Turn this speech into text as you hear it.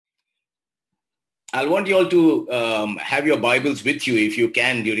I'll want you all to have your Bibles with you if you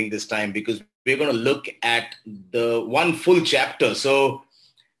can during this time, because we're going to look at the one full chapter. So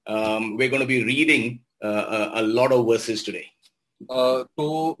we're going to be reading a lot of verses today.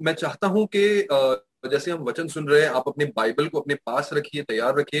 तो मैं चाहता हूं कि जैसे हम वचन सुन रहे हैं, आप अपने बाइबल को अपने पास रखिए,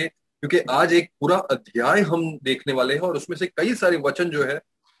 तैयार रखिए, क्योंकि आज एक पूरा अध्याय हम देखने वाले हैं और उसमें से कई सारे वचन जो है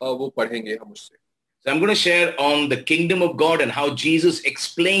वो पढ़ेंगे हम उससे. So I'm going to share on the kingdom of God and how Jesus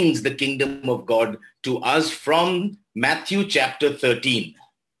explains the kingdom of God to us from Matthew chapter 13.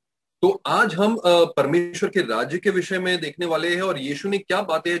 तो आज हम परमेश्वर के राज्य के विषय में देखने वाले हैं और यीशु ने क्या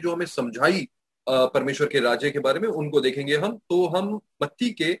बातें हैं जो हमें समझाई परमेश्वर के राज्य के बारे में, उनको देखेंगे हम. तो हम मत्ती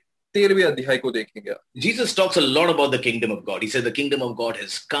के 13वें अध्याय को देखेंगे. Jesus talks a lot about the kingdom of God. He said the kingdom of God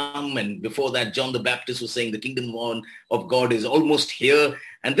has come, and before that John the Baptist was saying the kingdom of God is almost here.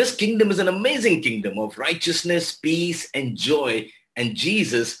 And this kingdom is an amazing kingdom of righteousness, peace, and joy. And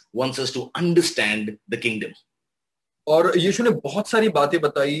Jesus wants us to understand the kingdom. और यीशु ने बहुत सारी बातें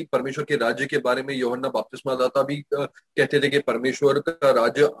बताई परमेश्वर के राज्य के बारे में. यूहन्ना बपतिस्मा दाता भी कहते थे कि परमेश्वर का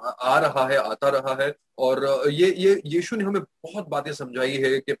राज्य आ रहा है, आता रहा है. और ये यीशु ने हमें बहुत बातें समझाई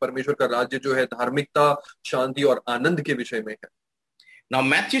है कि परमेश्वर का राज्य जो है धार्मिकता, शांति और आनंद के विषय में है. Now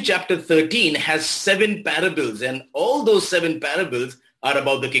Matthew chapter 13 has 7 parables, and all those 7 parables are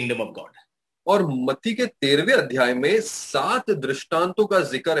about the kingdom of God. और मत्ती के 13वें अध्याय में 7 दृष्टांतों का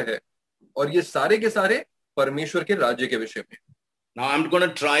जिक्र है और ये सारे के सारे परमेश्वर के राज्य के विषय में. Now I'm going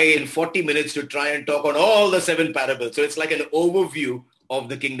to try in 40 minutes to try and talk on all the 7 parables. So it's like an overview of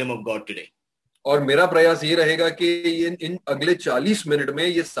the kingdom of God today. और मेरा प्रयास ये रहेगा कि इन अगले 40 मिनट में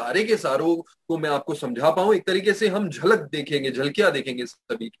ये सारे के सारों को मैं आपको समझा पाऊं. एक तरीके से हम झलक देखेंगे, झलकियां देखेंगे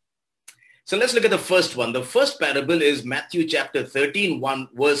सभी की. So let's look at the first one. The first parable is Matthew chapter 13,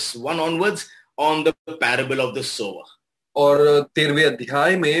 verse 1 onwards, on the parable of the sower. और 13वें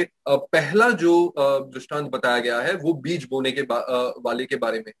अध्याय में पहला जो दृष्टांत बताया गया है वो बीज बोने के वाले के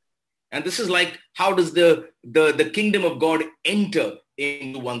बारे में. And this is like, how does the kingdom of God enter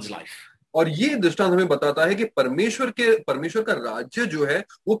into one's life? और ये दृष्टांत हमें बताता है कि परमेश्वर का राज्य जो है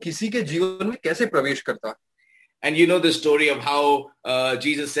वो किसी के जीवन में कैसे प्रवेश करता है. And you know the story of how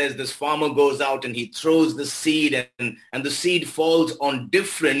Jesus says this farmer goes out and he throws the seed, and the seed falls on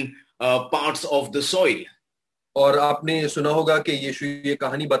different parts of the soil. और आपने सुना होगा कि यीशु ये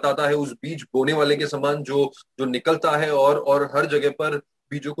कहानी बताता है उस बीज बोने वाले के समान जो निकलता है और हर जगह पर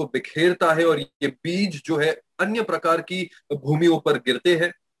बीजों को बिखेरता है, और ये बीज जो है अन्य प्रकार की भूमियों पर गिरते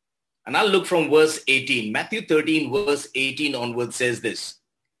हैं. And I'll look from verse 18. Matthew 13 verse 18 onwards says this.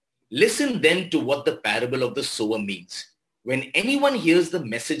 Listen then to what the parable of the sower means. When anyone hears the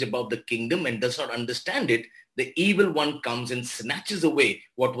message about the kingdom and does not understand it, the evil one comes and snatches away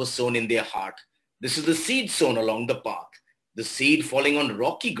what was sown in their heart. This is the seed sown along the path. The seed falling on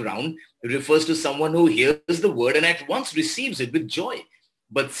rocky ground refers to someone who hears the word and at once receives it with joy.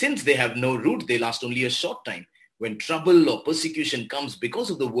 But since they have no root, they last only a short time. When trouble or persecution comes because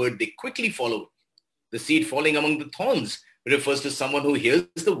of the word, they quickly follow. The seed falling among the thorns refers to someone who hears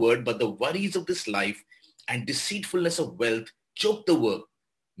the word, but the worries of this life and deceitfulness of wealth choke the word,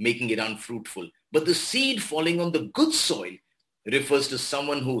 making it unfruitful. But the seed falling on the good soil refers to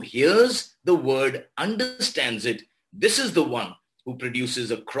someone who hears the word, understands it. This is the one who produces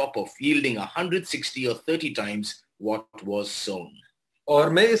a crop of yielding 160 or 30 times what was sown. और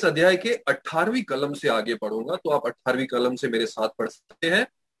मैं इस अध्याय के 18वीं कलम से आगे पढ़ूंगा, तो आप 18वीं कलम से मेरे साथ पढ़ सकते हैं.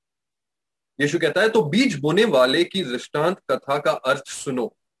 यीशु कहता है, तो बीज बोने वाले की दृष्टांत कथा का अर्थ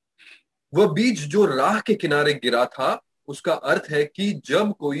सुनो. वह बीज जो राह के किनारे गिरा था, उसका अर्थ है कि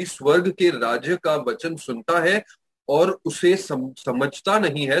जब कोई स्वर्ग के राज्य का वचन सुनता है और उसे समझता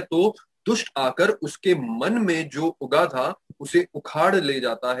नहीं है, तो दुष्ट आकर उसके मन में जो उगा था उसे उखाड़ ले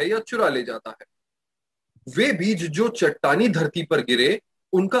जाता है या चुरा ले जाता है. वे बीज जो चट्टानी धरती पर गिरे,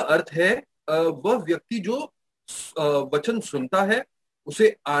 उनका अर्थ है वह व्यक्ति जो वचन सुनता है,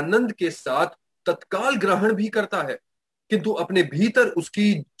 उसे आनंद के साथ तत्काल ग्रहण भी करता है, किंतु अपने भीतर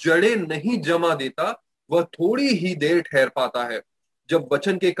उसकी जड़ें नहीं जमा देता. वह थोड़ी ही देर ठहर पाता है. जब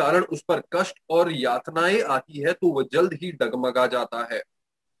वचन के कारण उस पर कष्ट और यातनाएं आती है, तो वह जल्द ही डगमगा जाता है.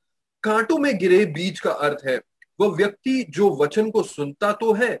 कांटों में गिरे बीज का अर्थ है वह व्यक्ति जो वचन को सुनता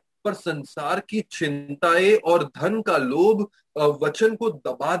तो है, पर संसार की चिंताएं और धन का लोभ वचन को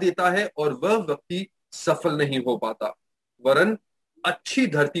दबा देता है और वह व्यक्ति सफल नहीं हो पाता. वरन अच्छी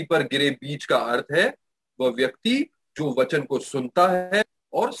धरती पर गिरे बीज का अर्थ है वह व्यक्ति जो वचन को सुनता है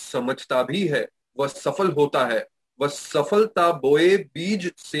और समझता भी है, वह सफल होता है. वह सफलता बोए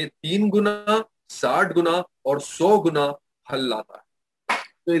बीज से 3 गुना, 60 गुना और 100 गुना फल लाता है.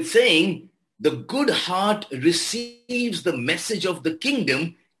 So it's saying the good heart receives the message of the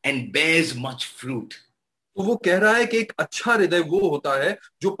kingdom and bears much fruit. तो वो कह रहा है कि एक अच्छा हृदय वो होता है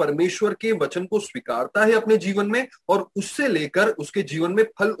जो परमेश्वर के वचन को स्वीकारता है अपने जीवन में और उससे लेकर उसके जीवन में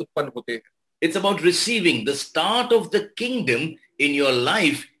फल उत्पन्न होते हैं. It's about receiving. The start of the kingdom in your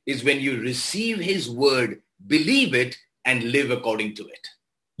life is when you receive his word, believe it, and live according to it.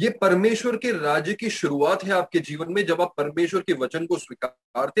 ये परमेश्वर के राज्य की शुरुआत है आपके जीवन में जब आप परमेश्वर के वचन को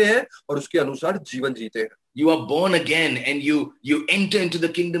स्वीकारते हैं और उसके अनुसार जीवन जीते हैं. You are born again and you enter into the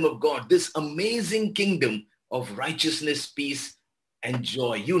kingdom of God, this amazing kingdom of righteousness, peace, and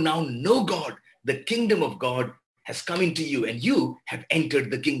joy. You now know God. The kingdom of God has come into you and you have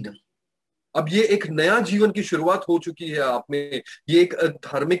entered the kingdom. अब ये एक नया जीवन की शुरुआत हो चुकी है आप में. ये एक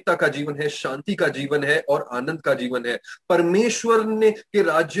धार्मिकता का जीवन है, शांति का जीवन है और आनंद का जीवन है. परमेश्वर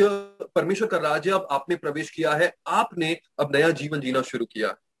का राज्य अब आप में प्रवेश किया है. आपने अब नया जीवन जीना शुरू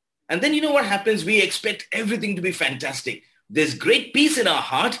किया. And then you know what happens? We expect everything to be fantastic. There's great peace in our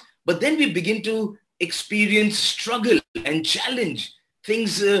heart, but then we begin to experience struggle and challenge.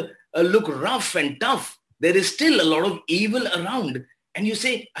 Things look rough and tough. There is still a lot of evil around. And you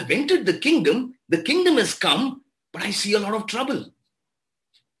say, I've entered the kingdom has come, but I see a lot of trouble.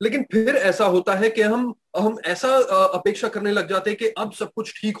 लेकिन फिर ऐसा होता है कि हम ऐसा अपेक्षा करने लग जाते हैं कि अब सब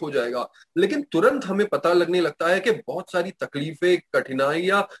कुछ ठीक हो जाएगा. लेकिन तुरंत हमें पता लगने लगता है कि बहुत सारी तकलीफें,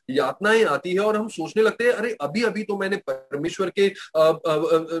 कठिनाइयां, यातनाएं आती है और हम सोचने लगते हैं अरे अभी तो मैंने परमेश्वर के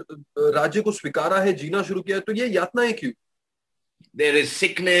राज्य को स्वीकारा है, जीना शुरू किया है, तो ये यातनाएं क्यों? There is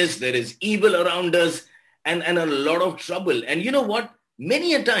sickness, there is evil around us and a lot of trouble. And you know what?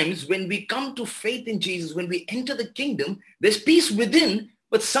 Many a times when we come to faith in Jesus, when we enter the kingdom, there's peace within,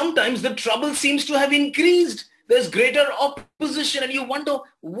 but sometimes the trouble seems to have increased. There's greater opposition and you wonder,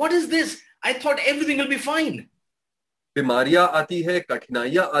 what is this? I thought everything will be fine. बीमारियां आती है,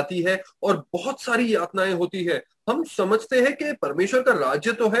 कठिनाइयां आती है और बहुत सारी यातनाएं होती है. हम समझते हैं कि परमेश्वर का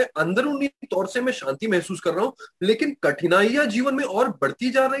राज्य तो है, अंदरूनी तौर से मैं शांति महसूस कर रहा हूं, लेकिन कठिनाइयां जीवन में और बढ़ती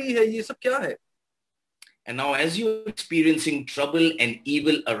जा रही है. ये सब क्या है? And now as you're experiencing trouble and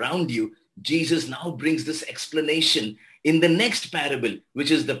evil around you, Jesus now brings this explanation in the next parable, which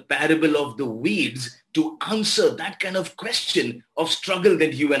is the parable of the weeds, to answer that kind of question of struggle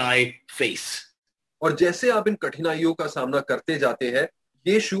that you and I face. और जैसे आप इन कठिनाइयों का सामना करते जाते हैं,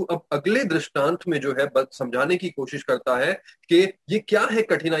 यीशु अब अगले दृष्टांत में जो है समझाने की कोशिश करता है कि ये क्या है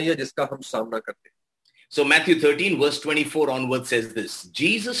कठिनाइयां जिसका हम सामना करते हैं. So Matthew 13 verse 24 onward says this.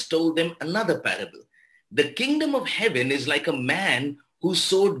 Jesus told them another parable. The kingdom of heaven is like a man who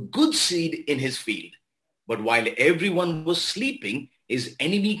sowed good seed in his field. But while everyone was sleeping, his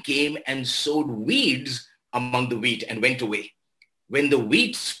enemy came and sowed weeds among the wheat and went away. When the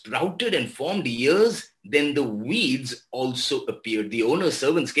wheat sprouted and formed ears, then the weeds also appeared. The owner's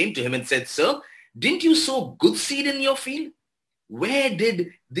servants came to him and said, Sir, didn't you sow good seed in your field? Where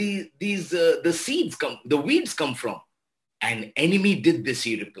did the seeds come, the weeds come from? An enemy did this,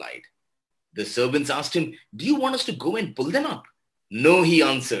 he replied. The servants asked him, do you want us to go and pull them up? No, he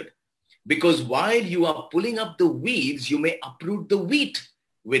answered, because while you are pulling up the weeds, you may uproot the wheat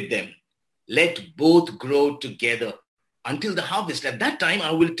with them. Let both grow together until the harvest. At that time,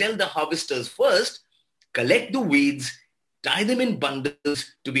 I will tell the harvesters, first, collect the weeds, tie them in bundles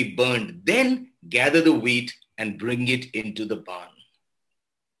to be burned, then gather the wheat and bring it into the barn.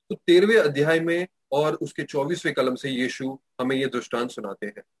 तो 13वें अध्याय में और उसके 24वें कलम से यीशु हमें ये दृष्टांत सुनाते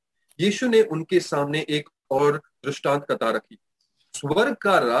हैं. यीशु ने उनके सामने एक और दृष्टांत कथा रखी. स्वर्ग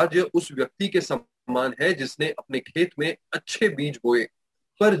का राज्य उस व्यक्ति के समान है जिसने अपने खेत में अच्छे बीज बोए,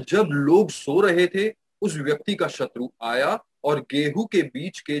 पर जब लोग सो रहे थे उस व्यक्ति का शत्रु आया और गेहूं के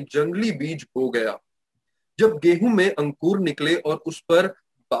बीज के जंगली बीज बो गया. जब गेहूं में अंकुर निकले और उस पर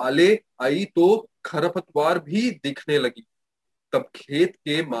बालें आई तो खरपतवार भी दिखने लगी. तब खेत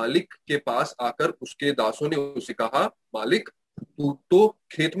के मालिक के पास आकर उसके दासों ने उसे कहा, मालिक, तू तो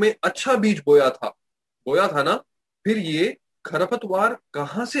खेत में अच्छा बीज बोया था ना, फिर ये खरपतवार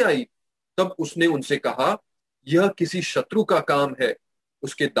कहां से आई? तब उसने उनसे कहा, यह किसी शत्रु का काम है.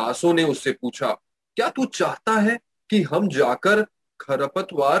 उसके दासों ने उससे पूछा, क्या तू चाहता है कि हम जाकर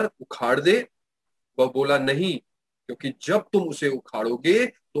खरपतवार उखाड़ दे? वह बोला, नहीं, क्योंकि जब तुम उसे उखाड़ोगे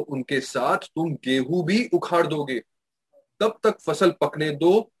तो उनके साथ तुम गेहूं भी उखाड़ दोगे. तब तक फसल पकने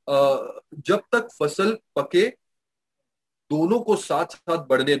दो, जब तक फसल पके दोनों को साथ साथ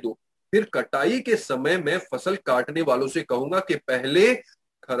बढ़ने दो. फिर कटाई के समय मैं फसल काटने वालों से कहूंगा कि पहले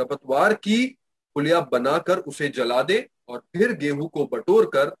खरपतवार की पुलिया बनाकर उसे जला दे और फिर गेहूं को बटोर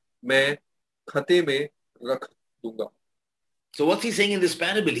कर मैं खते में रख दूंगा. So what's he saying in this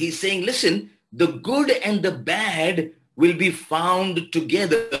parable? He's saying, listen, the good and the bad will be found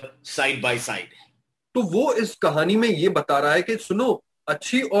together side by side. तो वो इस कहानी में ये बता रहा है कि सुनो,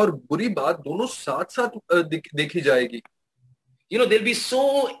 अच्छी और बुरी बात दोनों साथ साथ देखी जाएगी. You know, they'll be so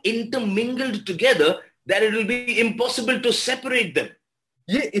intermingled together that it will be impossible to separate them.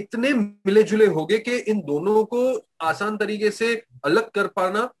 ये इतने मिले जुले होंगे कि इन दोनों को आसान तरीके से अलग कर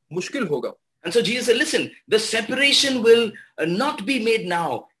पाना मुश्किल होगा. And so Jesus said, listen, the separation will not be made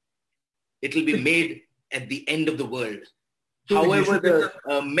now. It will be made at the end of the world. However,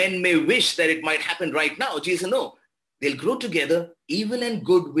 the men may wish that it might happen right now. Jesus said, no, they'll grow together. Evil and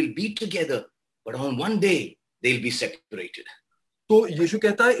good will be together. But on one day, they'll be separated. तो यीशु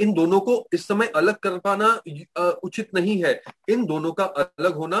कहता है इन दोनों को इस समय अलग कर पाना उचित नहीं है. इन दोनों का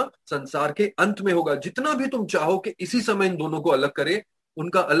अलग होना संसार के अंत में होगा. जितना भी तुम चाहो कि इसी समय इन दोनों को अलग करे,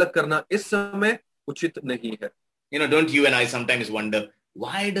 उनका अलग करना इस समय उचित नहीं है. You know, don't you and I sometimes wonder,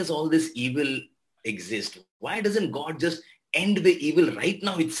 why does all this evil exist? Why doesn't God just end the evil right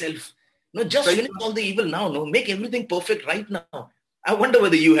now itself? No, just finish all the evil now. No, make everything perfect right now. I wonder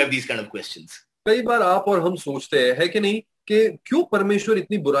whether you have these kind of questions. कई बार आप और हम सोचते हैं, है कि नहीं, कि क्यों परमेश्वर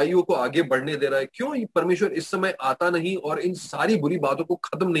इतनी बुराइयों को आगे बढ़ने दे रहा है, क्यों परमेश्वर इस समय आता नहीं और इन सारी बुरी बातों को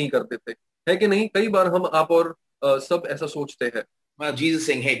खत्म नहीं कर देते, है कि नहीं. कई बार हम आप और सब ऐसा सोचते हैं. Well, Jesus is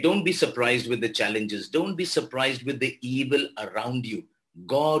saying, hey, don't be surprised with the challenges. Don't be surprised with the evil around you.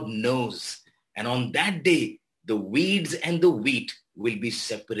 God knows. And on that day, the weeds and the wheat will be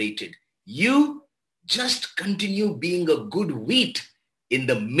separated. You just continue being a good wheat in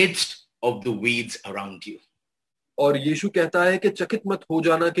the midst of the weeds around you. और यीशु कहता है कि चकित मत हो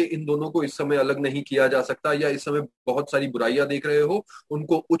जाना कि इन दोनों को इस समय अलग नहीं किया जा सकता, या इस समय बहुत सारी बुराइयां देख रहे हो,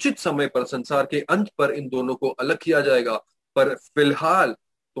 उनको उचित समय पर संसार के अंत पर इन दोनों को अलग किया जाएगा. पर फिलहाल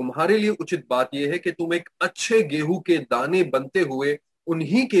तुम्हारे लिए उचित बात यह है कि तुम एक अच्छे गेहूं के दाने बनते हुए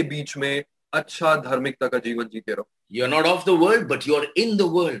उन्हीं के बीच में अच्छा धार्मिकता का जीवन जीते रहो. You're not of the world, but you're in the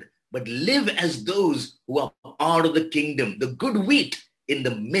world. But live as those who are part of the kingdom, the good wheat in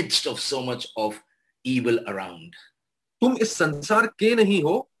the midst of so much of evil around. तुम इस संसार के नहीं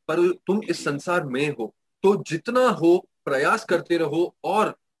हो, पर तुम इस संसार में हो. तो जितना हो प्रयास करते रहो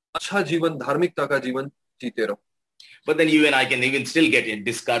और अच्छा जीवन, धार्मिकता का जीवन जीते रहो. But then you and I can even still get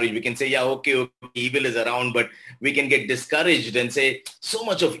discouraged. We can say, yeah, okay, evil is around, but we can get discouraged and say, so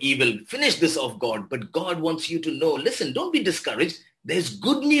much of evil, finish this off, God. But God wants you to know, listen, don't be discouraged. There's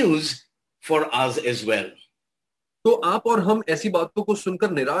good news for us as well. तो आप और हम ऐसी बातों को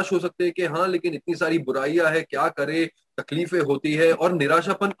सुनकर निराश हो सकते हैं कि हाँ, लेकिन इतनी सारी बुराइयां है, क्या करे, तकलीफें होती है और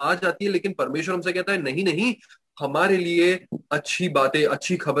निराशापन आ जाती है. लेकिन परमेश्वर हमसे कहता है, नहीं नहीं, हमारे लिए अच्छी बातें,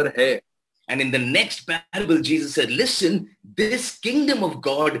 अच्छी खबर है. And in the next parable, Jesus said, listen, this kingdom of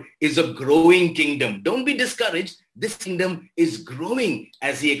God is a growing kingdom. Don't be discouraged. This kingdom is growing,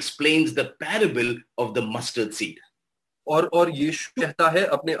 as he explains the parable of the mustard seed. और यीशु कहता है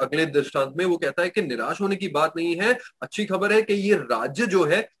अपने अगले दृष्टांत में, वो कहता है कि निराश होने की बात नहीं है. अच्छी खबर है कि ये राज्य जो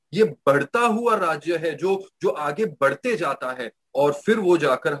है, ये बढ़ता हुआ राज्य है, जो आगे बढ़ते जाता है. और फिर वो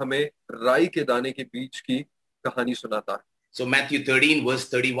जाकर हमें राई के दाने के बीच की कहानी सुनाता है. So Matthew 13, verse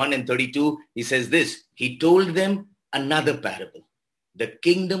 31 and 32, he says this, he told them another parable. The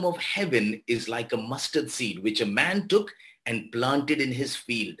kingdom of heaven is like a mustard seed, which a man took and planted in his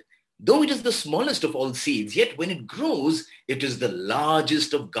field. Though it is the smallest of all seeds, yet when it grows, it is the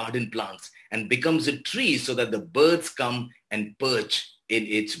largest of garden plants and becomes a tree so that the birds come and perch in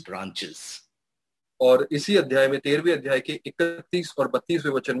its branches. और इसी अध्याय में 13वें अध्याय के 31 और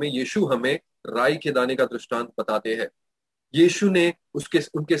 32वें वचन में यीशु हमें राई के दाने का दृष्टांत बताते हैं. यीशु ने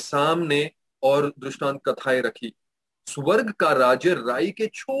उनके सामने और दृष्टांत कथाएं रखी. स्वर्ग का राज्य राई के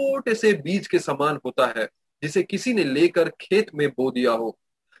छोटे से बीज के समान होता है, जिसे किसी ने लेकर खेत में बो दिया हो.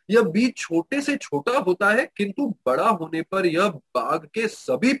 यह बीज छोटे से छोटा होता है, किंतु बड़ा होने पर यह बाग के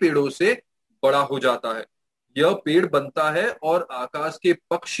सभी पेड़ों से बड़ा हो जाता है. यह पेड़ बनता है और आकाश के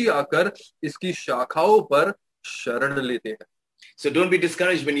पक्षी आकर इसकी शाखाओं पर शरण लेते हैं. So don't be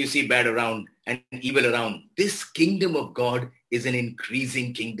discouraged when you see bad around and evil around. This kingdom of God is an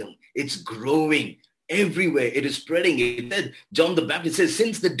increasing kingdom. It's growing everywhere. It is spreading. It said, John the Baptist says,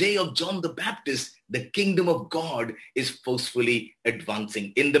 since the day of John the Baptist, the kingdom of God is forcefully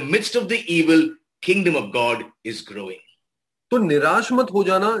advancing. In the midst of the evil, kingdom of God is growing. तो निराश मत हो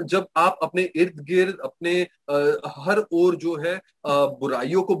जाना जब आप अपने इर्द गिर्द, अपने हर ओर जो है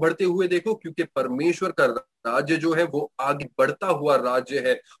बुराइयों को बढ़ते हुए देखो, क्योंकि परमेश्वर का राज्य जो है वो आगे बढ़ता हुआ राज्य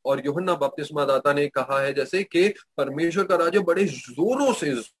है. और यूहन्ना बपतिस्मादाता ने कहा है जैसे कि परमेश्वर का राज्य बड़े जोरों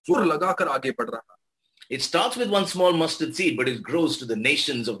से जोर लगाकर आगे बढ़ रहा है. It starts with one small mustard seed, but it grows to the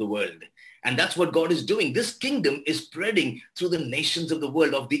nations of the world. And that's what God is doing. This kingdom is spreading through the nations of the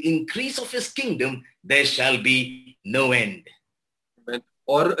world. Of the increase of his kingdom, there shall be no end.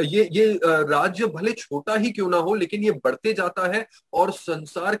 और ये राज्य भले छोटा ही क्यों ना हो, लेकिन ये बढ़ते जाता है और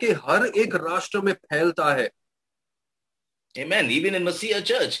संसार के हर एक राष्ट्र में फैलता है। Amen. Even in Messiah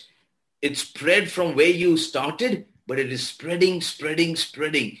Church, it spread from where you started, but it is spreading, spreading,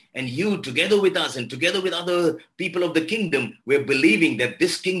 spreading. And you, together with us and together with other people of the kingdom, we're believing that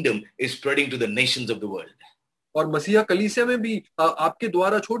this kingdom is spreading to the nations of the world. और मसीहा कलीसिया में भी आपके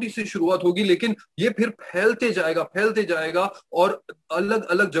द्वारा छोटी सी शुरुआत होगी, लेकिन ये फिर फैलते जाएगा और अलग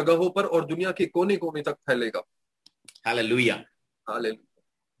अलग जगहों पर और दुनिया के कोने कोने तक फैलेगा। Hallelujah.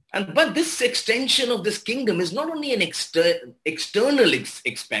 Hallelujah. But this extension of this kingdom is not only an external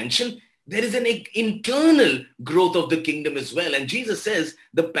expansion, there is an internal growth of the kingdom as well. And Jesus says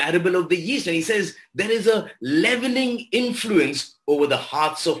the parable of the yeast, and he says there is a leavening influence over the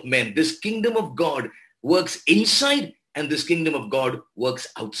hearts of men. This kingdom of God works inside and this kingdom of God works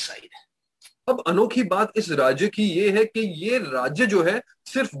outside. अब अनोखी बात इस राज्य की ये है कि ये राज्य जो है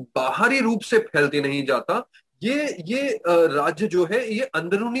सिर्फ बाहरी रूप से फैलते नहीं जाता, ये राज्य जो है ये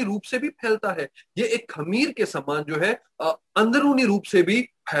अंदरूनी रूप से भी फैलता है। ये एक खमीर के समान जो है अंदरूनी रूप से भी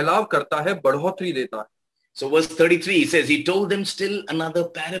फैलाव करता है, बढ़ोतरी देता है। So verse 33 says, he told them still another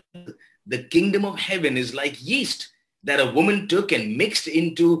parable. The kingdom of heaven is like yeast that a woman took and mixed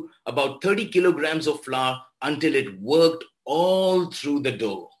into about 30 kilograms of flour until it worked all through the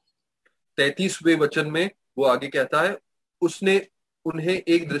dough. 33वें वचन में वो आगे कहता है, उसने उन्हें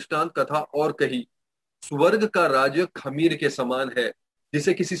एक दृष्टांत कथा और कही, स्वर्ग का राज्य खमीर के समान है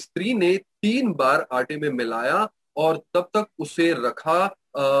जिसे किसी स्त्री ने 3 बार आटे में मिलाया और तब तक उसे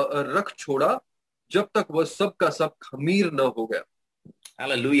रख छोड़ा जब तक वह सब का सब खमीर न हो गया।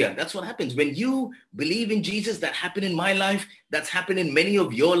 Hallelujah. That's what happens. When you believe in Jesus, that happened in my life, that's happened in many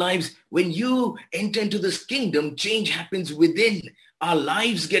of your lives. When you enter into this kingdom, change happens within. Our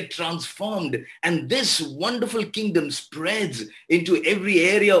lives get transformed. And this wonderful kingdom spreads into every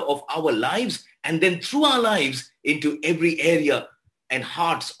area of our lives. And then through our lives into every area and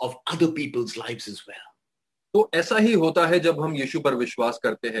hearts of other people's lives as well. तो ऐसा ही होता है जब हम यीशु पर विश्वास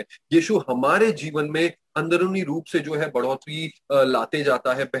करते हैं। यीशु हमारे जीवन में अंदरूनी रूप से जो है बढ़ोतरी लाते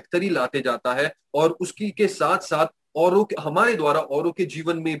जाता है, बेहतरी लाते जाता है और उसकी के साथ साथ औरों के, हमारे द्वारा औरों के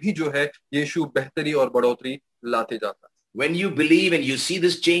जीवन में भी जो है यीशु बेहतरी और बढ़ोतरी लाते जाता है। When you believe and you see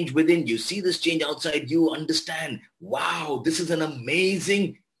this change within, you see this change outside, you understand, wow, this is an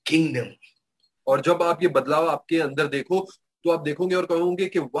amazing kingdom. और जब आप ये बदलाव आपके अंदर देखो तो आप देखोगे और कहोगे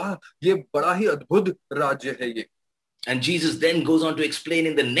कि वाह, ये बड़ा ही अद्भुत राज्य है ये। And Jesus then goes on to explain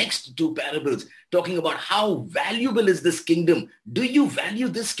in the next 2 parables, talking about how valuable is this kingdom. Do you value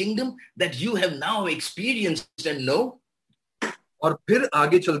this kingdom that you have now experienced and know? और फिर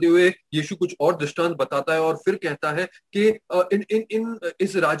आगे चलते हुए यीशु कुछ और दृष्टांत बताता है और फिर कहता है कि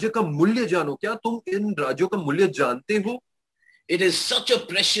इस राज्य का मूल्य जानो। क्या तुम इन राज्यों का मूल्य जानते हो? It is such a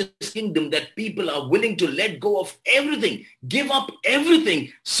precious kingdom that people are willing to let go of everything, give up everything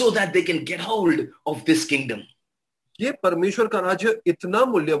so that they can get hold of this kingdom. ये परमेश्वर का राज्य इतना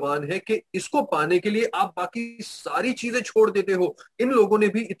मूल्यवान है कि इसको पाने के लिए आप बाकी सारी चीजें छोड़ देते हो। इन लोगों ने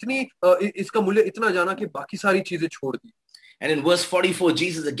भी इसका मूल्य इतना जाना कि बाकी सारी चीजें छोड़ दी। And in verse 44,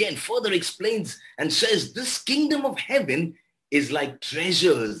 Jesus again further explains and says, this kingdom of heaven is like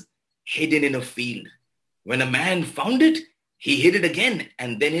treasures hidden in a field. When a man found it, he hid it again,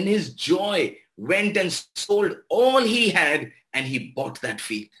 and then in his joy went and sold all he had and he bought that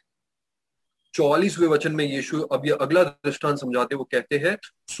field. 44वें वचन में यीशु अब ये अगला दृष्टांत समझाते, वो कहते हैं,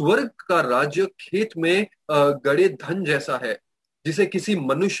 स्वर्ग का राज्य खेत में गड़े धन जैसा है जिसे किसी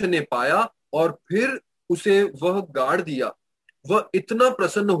मनुष्य ने पाया और फिर उसे वह गाड़ दिया। वह इतना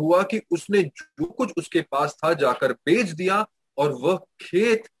प्रसन्न हुआ कि उसने जो कुछ उसके पास था जाकर बेच दिया और वह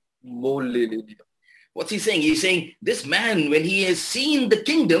खेत मोल ले लिया। What's he saying? He's saying this man, when he has seen the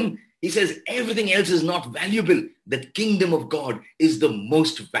kingdom, he says everything else is not valuable. The kingdom of God is the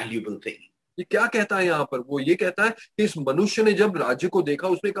most valuable thing. ये क्या कहता है यहाँ पर? वो ये कहता है कि इस मनुष्य ने जब राज्य को देखा,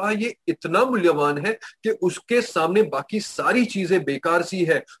 उसने कहा ये इतना मूल्यवान है कि उसके सामने बाकी सारी चीजें बेकार सी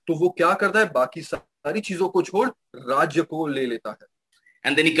है, तो वो क्या करता है? बाकी सारी चीजों को छोड़ राज्य को ले लेता है।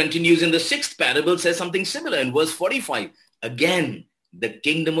 And then he continues in the 6th parable, says something similar in verse 45. Again, the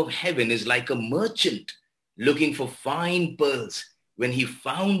kingdom of heaven is like a merchant looking for fine pearls. When he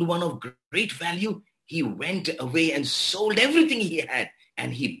found one of great value, he went away and sold everything he had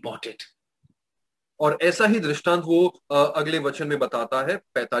and he bought it. और ऐसा ही दृष्टांत वो अगले वचन में बताता है।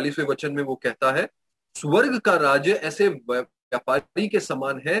 45वें वचन में वो कहता है, स्वर्ग का राज्य ऐसे व्यापारी के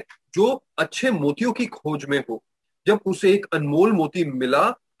समान है जो अच्छे मोतियों की खोज में हो। जब उसे एक अनमोल मोती मिला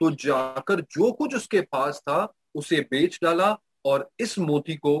तो जाकर जो कुछ उसके पास था उसे बेच डाला और इस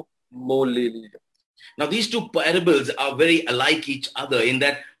मोती को मोल ले लिया। Now, these two parables are very alike each other in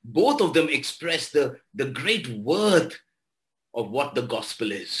that both of them express the great worth of what the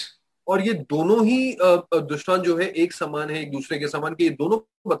gospel is. और ये दोनों ही दृष्टांत जो है एक समान है, एक दूसरे के समान, कि ये दोनों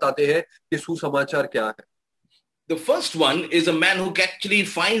बताते हैं कि सुसमाचार क्या है. The first one is a man who actually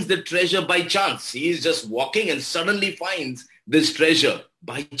finds the treasure by chance. He is just walking and suddenly finds this treasure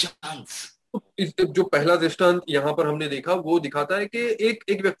by chance. जो पहला दृष्टांत यहाँ पर हमने देखा वो दिखाता है कि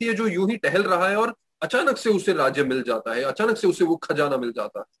एक व्यक्ति है जो यूं ही टहल रहा है और अचानक से उसे राज्य मिल जाता है, अचानक से उसे वो खजाना मिल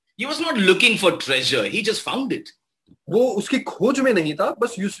जाता है. He was not looking for treasure. He just found it. वो उसकी खोज में नहीं था,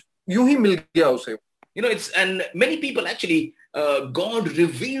 बस यूं ही मिल गया उसे. You know, and many people actually, God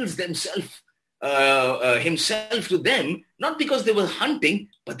reveals himself to them, not because they were hunting,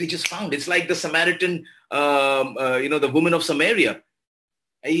 but they just found. It's like the Samaritan, the woman of Samaria.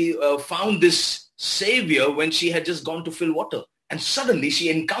 He found this savior when she had just gone to fill water. And suddenly she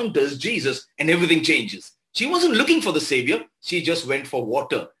encounters Jesus and everything changes. She wasn't looking for the savior. She just went for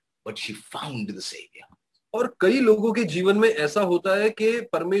water, but she found the savior. और कई लोगों के जीवन में ऐसा होता है कि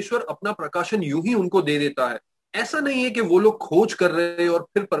परमेश्वर अपना प्रकाशन यूं ही उनको दे देता है. ऐसा नहीं है कि वो लोग खोज कर रहे हैं और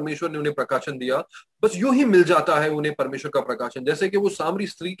फिर परमेश्वर ने उन्हें प्रकाशन दिया, बस यूं ही मिल जाता है उन्हें परमेश्वर का प्रकाशन. जैसे कि वो सामरी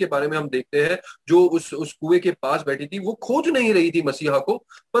स्त्री के बारे में हम देखते हैं जो उस कुएं के पास बैठी थी. वो खोज नहीं रही थी मसीहा को,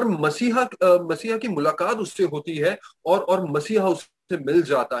 पर मसीहा की मुलाकात उससे होती है और मसीहा उससे मिल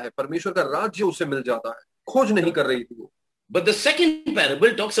जाता है, परमेश्वर का राज्य उसे मिल जाता है. खोज नहीं कर रही थी वो. But the second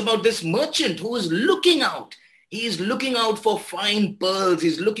parable talks about this merchant who is looking out. He is looking out for fine pearls.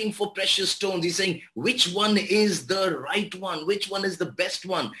 He's looking for precious stones. He's saying, which one is the right one? Which one is the best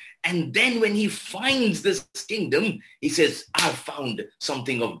one? And then when he finds this kingdom, he says, I've found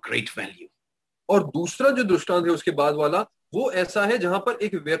something of great value. और दूसरा जो दृष्टांत है उसके बाद वाला, वो ऐसा है जहां पर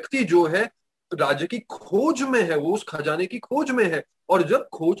एक व्यक्ति जो है राज्य की खोज में है, वो उस खजाने की खोज में है. और जब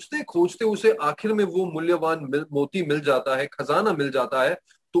खोजते खोजते उसे आखिर में वो मूल्यवान मोती मिल जाता है, खजाना मिल जाता है,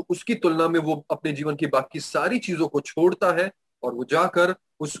 तो उसकी तुलना में वो अपने जीवन की बाकी सारी चीजों को छोड़ता है और वो जाकर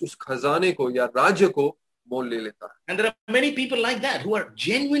उस खजाने को या राज्य को मोल ले लेता है. And there are many people like that who are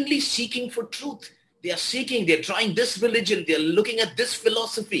genuinely seeking for truth. They are seeking, they're trying this religion, they're looking at this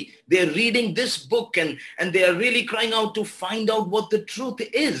philosophy, they're reading this book, and they are really crying out to find out what the truth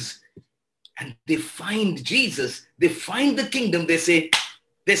is. And they find Jesus, they find the kingdom, they say,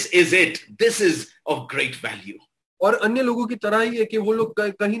 this is it, this is of great value. और अन्य लोगों की तरह ही है कि वो लोग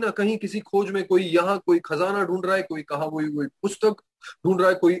कहीं ना कहीं किसी खोज में, कोई यहाँ कोई खजाना ढूंढ रहा है, कोई कहाँ कोई पुस्तक ढूंढ रहा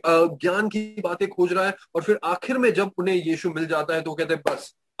है, कोई ज्ञान की बातें खोज रहा है, और फिर आखिर में जब उन्हें यीशु मिल जाता है तो वो कहते हैं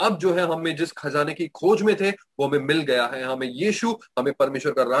बस अब जो है हमें जिस खजाने की खोज में थे वो हमें मिल गया है, हमें यीशु, हमें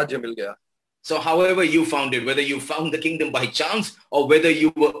परमेश्वर का राज्य मिल गया. So however you found it, whether you found the kingdom by chance or whether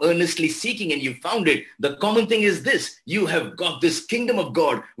you were earnestly seeking and you found it, the common thing is this: you have got this kingdom of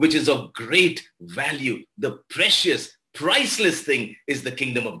God, which is of great value. The precious, priceless thing is the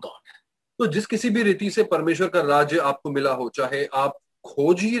kingdom of God. तो जिस किसी भी रीति से परमेश्वर का राज्य आपको मिला हो, चाहे आप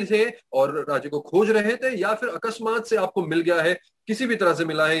खोज ही थे और राज्य को खोज रहे थे या फिर अकस्मात से आपको मिल गया है, किसी भी तरह से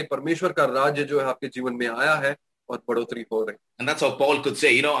मिला है, परमेश्वर का राज्य जो है आपके जीवन में आया है और बढ़ोतरी हो रही. And that's how Paul could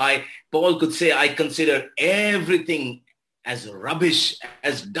say, Paul could say, I consider everything as rubbish,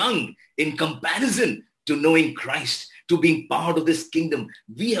 as dung in comparison to knowing Christ, to being part of this kingdom.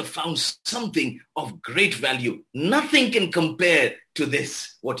 We have found something of great value. Nothing can compare to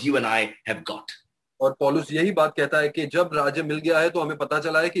this, what you and I have got. और पौलुस यही बात कहता है कि जब राज्य मिल गया है तो हमें पता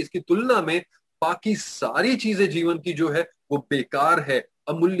चला है कि इसकी तुलना में बाकी सारी चीजें जीवन की जो है वो बेकार है,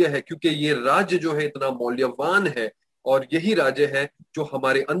 अमूल्य है, क्योंकि ये राज्य जो है इतना मूल्यवान है और यही राज्य है जो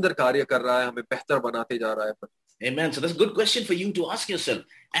हमारे अंदर कार्य कर रहा है, हमें बेहतर बनाते जा रहा है. Amen. So that's a good question for you to ask yourself.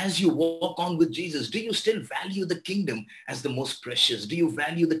 As you walk on with Jesus, do you still value the kingdom as the most precious? Do you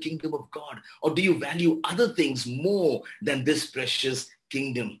value the kingdom of God? Or do you value other things more than this precious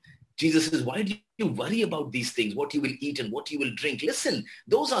kingdom? Jesus says, why do you worry about these things, what you will eat and what you will drink? Listen,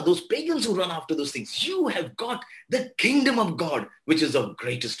 those are those pagans who run after those things. You have got the kingdom of God, which is of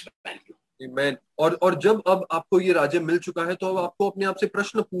greatest value. Amen. और जब अब आपको ये राज्य मिल चुका है तो अब आपको अपने आप से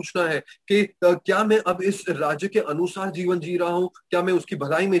प्रश्न पूछना है कि क्या मैं अब इस राज्य के अनुसार जीवन जी रहा हूँ, क्या मैं उसकी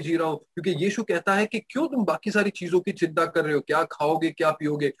भलाई में जी रहा हूँ? क्योंकि यीशु कहता है कि क्यों तुम बाकी सारी चीजों की चिंता कर रहे हो, क्या खाओगे, क्या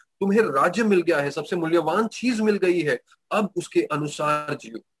पियोगे? तुम्हें राज्य मिल गया है, सबसे मूल्यवान चीज मिल गई है, अब उसके अनुसार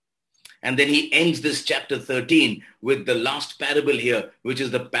जियो. And then he ends this chapter 13 with the last parable here, which is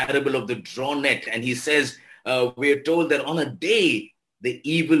the parable of the drawn net. And he says, we are told that on a day, the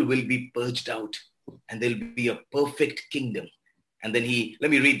evil will be purged out and there'll be a perfect kingdom. And then let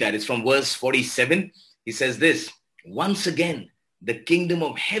me read that. It's from verse 47. He says this: once again, the kingdom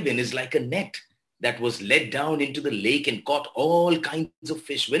of heaven is like a net that was let down into the lake and caught all kinds of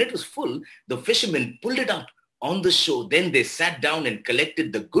fish. When it was full, the fishermen pulled it out on the shore. Then they sat down and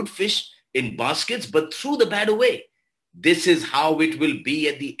collected the good fish in baskets, but threw the bad away. This is how it will be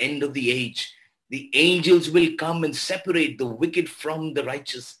at the end of the age. The angels will come and separate the wicked from the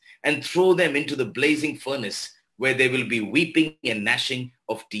righteous and throw them into the blazing furnace, where there will be weeping and gnashing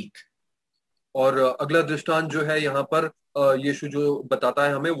of teeth. और अगला दृष्टांत जो है यहाँ पर यीशु जो बताता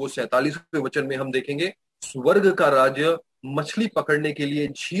है हमें, वो 47वें वचन में हम देखेंगे, स्वर्ग का राज्य मछली पकड़ने के लिए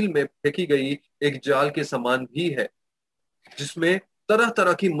झील में फेंकी गई एक जाल के समान भी है, जिसमें तरह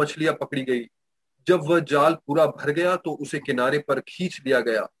तरह की मछलियां पकड़ी गई। जब वह जाल पूरा भर गया तो उसे किनारे पर खींच लिया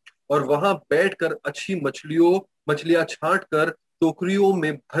गया और वहां बैठकर अच्छी मछलियां छांट कर टोकरियों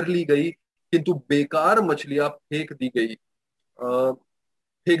में भर ली गई, किंतु बेकार मछलियां फेंक दी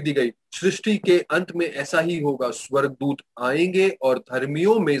गई। सृष्टि के अंत में ऐसा ही होगा। स्वर्गदूत आएंगे और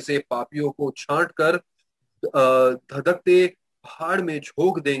धर्मियों में से पापियों को छांट कर धधकते पहाड़ में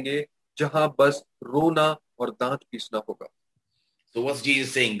झोंक देंगे, जहां बस रोना और दांत पीसना होगा। So what's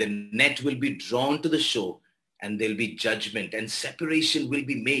Jesus saying? The net will be drawn to the shore and there'll be judgment and separation will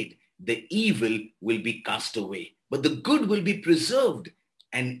be made. The evil will be cast away, but the good will be preserved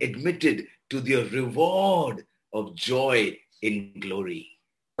and admitted to their reward of joy in glory.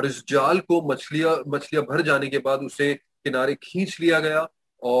 और इस जाल को मछलियां भर जाने के बाद उसे किनारे खींच लिया गया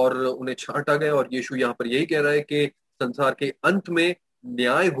और उन्हें छांटा गया। और यीशु यहाँ पर यही कह रहा है कि संसार के अंत में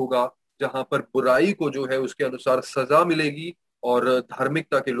न्याय होगा, जहां पर बुराई को जो है उसके अनुसार सजा मिलेगी और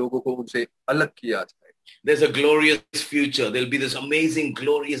धार्मिकता के लोगों को उनसे अलग किया जाए। There's a glorious future. There'll be this amazing,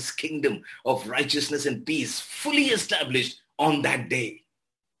 glorious kingdom of righteousness and peace fully established on that day.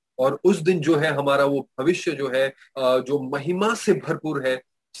 और उस दिन जो है हमारा वो भविष्य जो है जो महिमा से भरपूर है,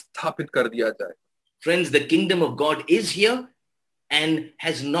 स्थापित कर दिया जाए। Friends, the kingdom of God is here and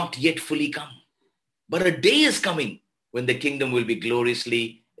has not yet fully come. But a day is coming when the kingdom will be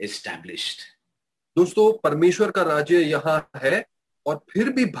gloriously established. दोस्तों, परमेश्वर का राज्य यहाँ है और फिर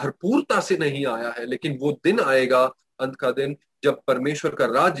भी भरपूरता से नहीं आया है, लेकिन वो दिन आएगा, अंत का दिन, जब परमेश्वर का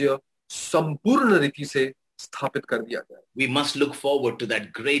राज्य संपूर्ण रीति से स्थापित कर दिया जाए। We must look forward to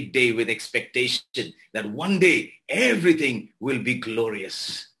that great day with expectation that one day everything will be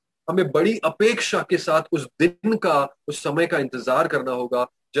glorious. हमें बड़ी अपेक्षा के साथ उस दिन का, उस समय का इंतजार करना होगा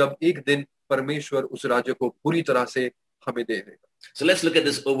जब एक दिन परमेश्वर उस राज्य को पूरी तरह से हमें दे देगा। So let's look at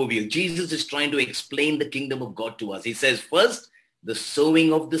this overview. Jesus is trying to explain the kingdom of God to us. He says, first, the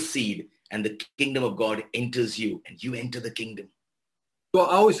sowing of the seed and the kingdom of God enters you and you enter the kingdom. तो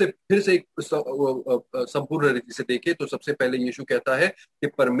आओ इसे फिर से एक संपूर्ण रीति से देखें। तो सबसे पहले यीशु कहता है कि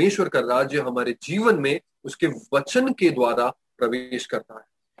परमेश्वर का राज्य हमारे जीवन में उसके वचन के द्वारा प्रवेश करता है।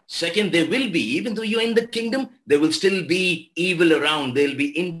 Second, there will be, even though you're in the kingdom, there will still be evil around. There will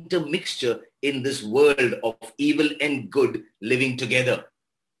be intermixture in this world of evil and good living together.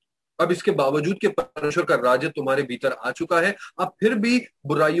 अब इसके बावजूद कि परमेश्वर का राज्य तुम्हारे भीतर आ चुका है, आप फिर भी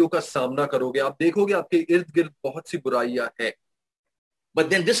बुराइयों का सामना करोगे। आप देखोगे आपके इर्द गिर्द बहुत सी बुराइयां हैं। But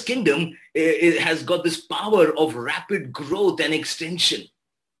then this kingdom it has got this power of rapid growth and extension.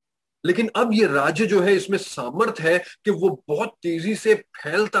 लेकिन अब ये राज्य जो है इसमें सामर्थ्य है कि वो बहुत तेजी से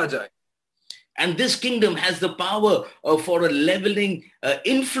फैलता जाए। And this kingdom has the power for a leveling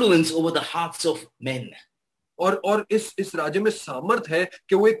influence over the hearts of men. और इस राज्य में सामर्थ्य है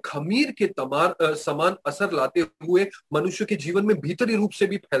कि वो एक खमीर के समान असर लाते हुए मनुष्य के जीवन में भीतरी रूप से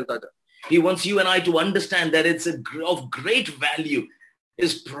भी फैलता जाए। He wants you and I to understand that it's of great value,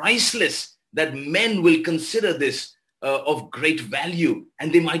 is priceless, that men will consider this of great value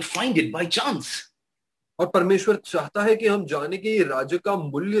and they might find it by chance. और परमेश्वर चाहता है कि हम जाने कि ये राज्य का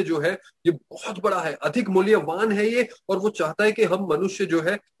मूल्य जो है ये बहुत बड़ा है, अधिक मूल्यवान है ये, और वो चाहता है कि हम मनुष्य जो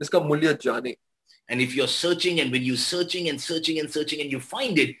है इसका मूल्य जाने। And if you're searching and when you're searching and searching and searching and you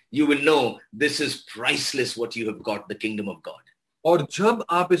find it, you will know this is priceless what you have got, the kingdom of God. और जब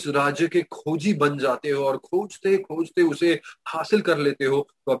आप इस राज्य के खोजी बन जाते हो और खोजते खोजते उसे हासिल कर लेते हो,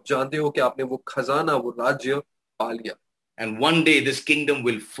 तो आप जानते हो कि आपने वो खजाना, वो राज्य पा लिया। And one day this kingdom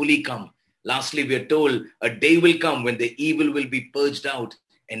will fully come. Lastly, we are told a day will come when the evil will be purged out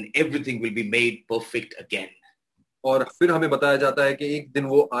and everything will be made perfect again. और फिर हमें बताया जाता है कि एक दिन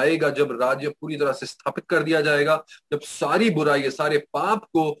वो आएगा जब राज्य पूरी तरह से स्थापित कर दिया जाएगा, जब सारी बुराई, सारे पाप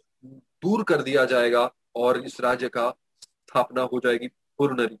को दूर कर दिया जाएगा और इस राज्य का स्थापना हो जाएगी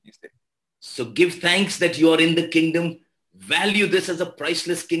पूर्ण रीति से। So give thanks that you are in the kingdom, value this as a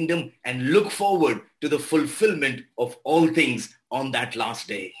priceless kingdom and look forward to the fulfillment of all things on that last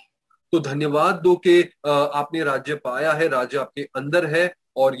day. तो धन्यवाद दो कि आपने राज्य पाया है, राज्य आपके अंदर है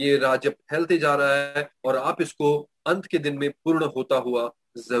और ये राज्य फैलते जा रहा है और आप इसको अंत के दिन में पूर्ण होता हुआ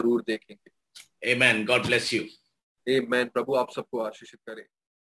जरूर देखेंगे। Amen. God bless you. आमीन। प्रभु आप सबको आशीषित करे।